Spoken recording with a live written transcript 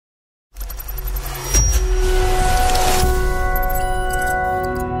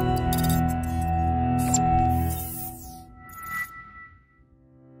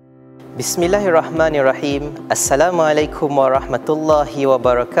Bismillahirrahmanirrahim. Assalamualaikum warahmatullahi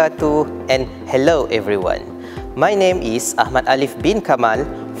wabarakatuh, and hello everyone. My name is Ahmad Alif bin Kamal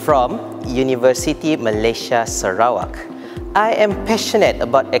from University Malaysia Sarawak. I am passionate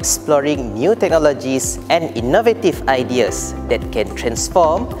about exploring new technologies and innovative ideas that can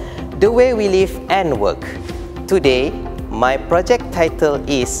transform the way we live and work. Today, my project title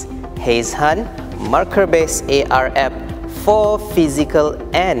is HazHunt Marker-Based AR App for Physical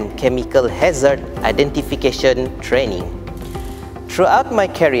and Chemical Hazard Identification Training. Throughout my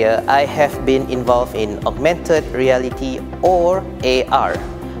career, I have been involved in augmented reality or AR.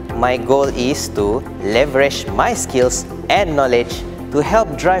 My goal is to leverage my skills and knowledge to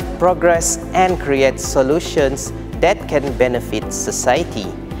help drive progress and create solutions that can benefit society.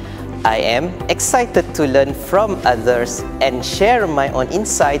 I am excited to learn from others and share my own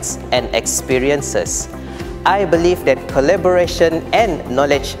insights and experiences. I believe that collaboration and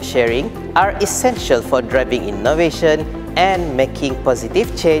knowledge sharing are essential for driving innovation and making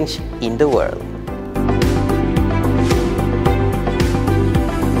positive change in the world.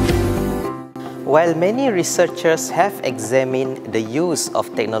 While many researchers have examined the use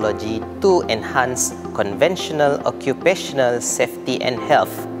of technology to enhance conventional occupational safety and health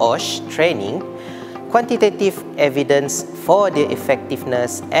 (OSH) training, quantitative evidence for the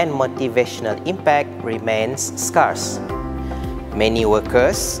effectiveness and motivational impact remains scarce. Many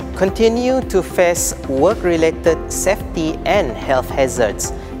workers continue to face work-related safety and health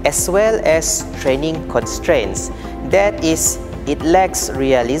hazards, as well as training constraints. That is, it lacks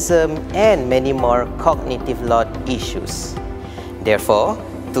realism and many more cognitive load issues. Therefore,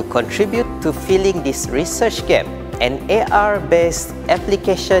 to contribute to filling this research gap, an AR-based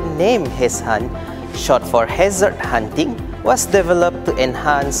application named HazHunt, short for hazard hunting, was developed to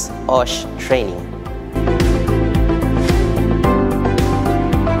enhance OSH training.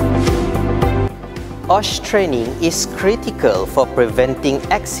 OSH training is critical for preventing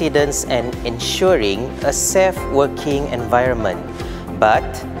accidents and ensuring a safe working environment. But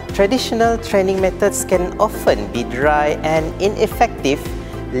traditional training methods can often be dry and ineffective,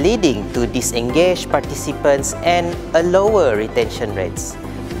 leading to disengaged participants and a lower retention rates.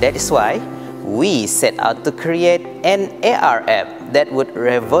 That is why we set out to create an AR app that would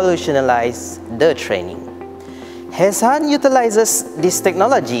revolutionize the training. HazHunt utilizes this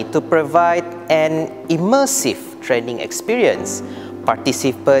technology to provide an immersive training experience.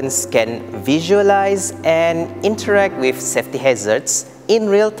 Participants can visualize and interact with safety hazards in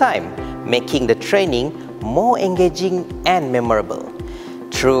real time, making the training more engaging and memorable.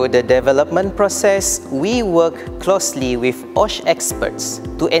 Through the development process, we work closely with OSH experts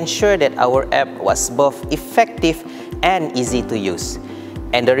to ensure that our app was both effective and easy to use.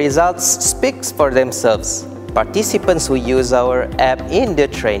 And the results speak for themselves. Participants who use our app in the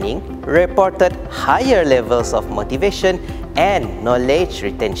training reported higher levels of motivation and knowledge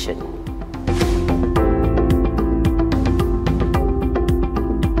retention.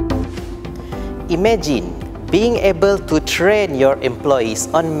 Imagine being able to train your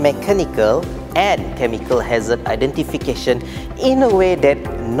employees on mechanical and chemical hazard identification in a way that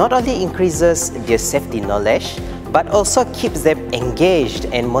not only increases their safety knowledge, but also keeps them engaged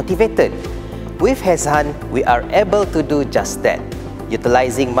and motivated. With HazHunt, we are able to do just that.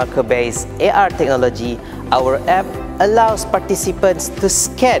 Utilizing marker-based AR technology, our app allows participants to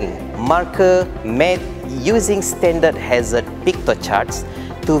scan marker made using standard hazard pictocharts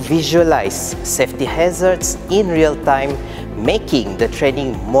to visualize safety hazards in real time, making the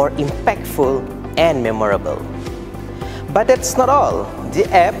training more impactful and memorable. But that's not all. The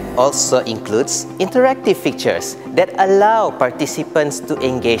app also includes interactive features that allow participants to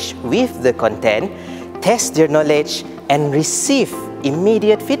engage with the content, test their knowledge, and receive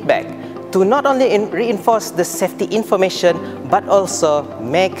immediate feedback to not only reinforce the safety information but also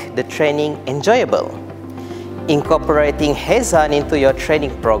make the training enjoyable. Incorporating HazHunt into your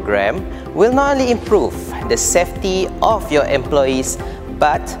training program will not only improve the safety of your employees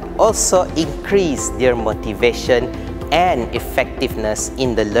but also increase their motivation and effectiveness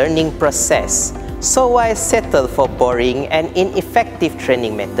in the learning process. So why settle for boring and ineffective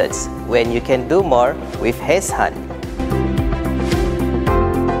training methods when you can do more with HazHunt?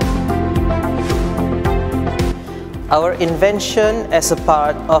 Our invention as a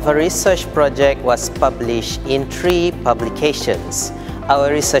part of a research project was published in 3 publications.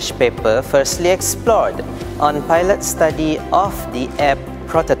 Our research paper firstly explored on pilot study of the app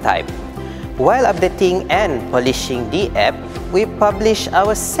prototype. While updating and polishing the app, we published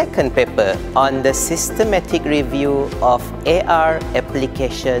our second paper on the systematic review of AR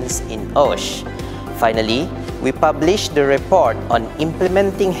applications in OSH. Finally, we published the report on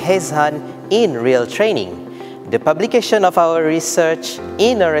implementing HazHunt in real training. The publication of our research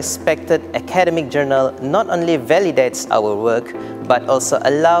in a respected academic journal not only validates our work, but also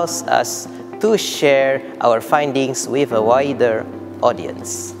allows us to share our findings with a wider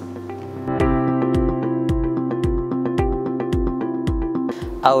audience.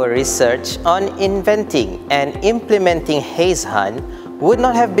 Our research on inventing and implementing HazHunt would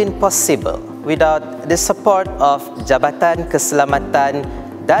not have been possible without the support of Jabatan Keselamatan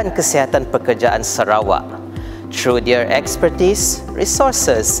dan Kesihatan Pekerjaan Sarawak. Through their expertise,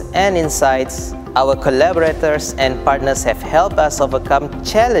 resources, and insights, our collaborators and partners have helped us overcome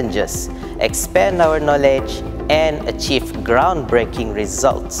challenges, expand our knowledge, and achieve groundbreaking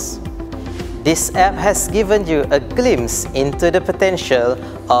results. This app has given you a glimpse into the potential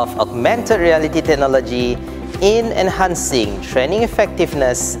of augmented reality technology in enhancing training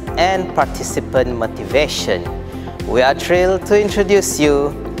effectiveness and participant motivation. We are thrilled to introduce you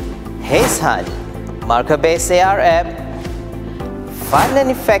HazHunt, marker-based AR app, fun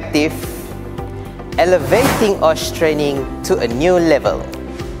and effective, elevating OSH training to a new level.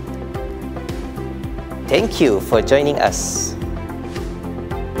 Thank you for joining us.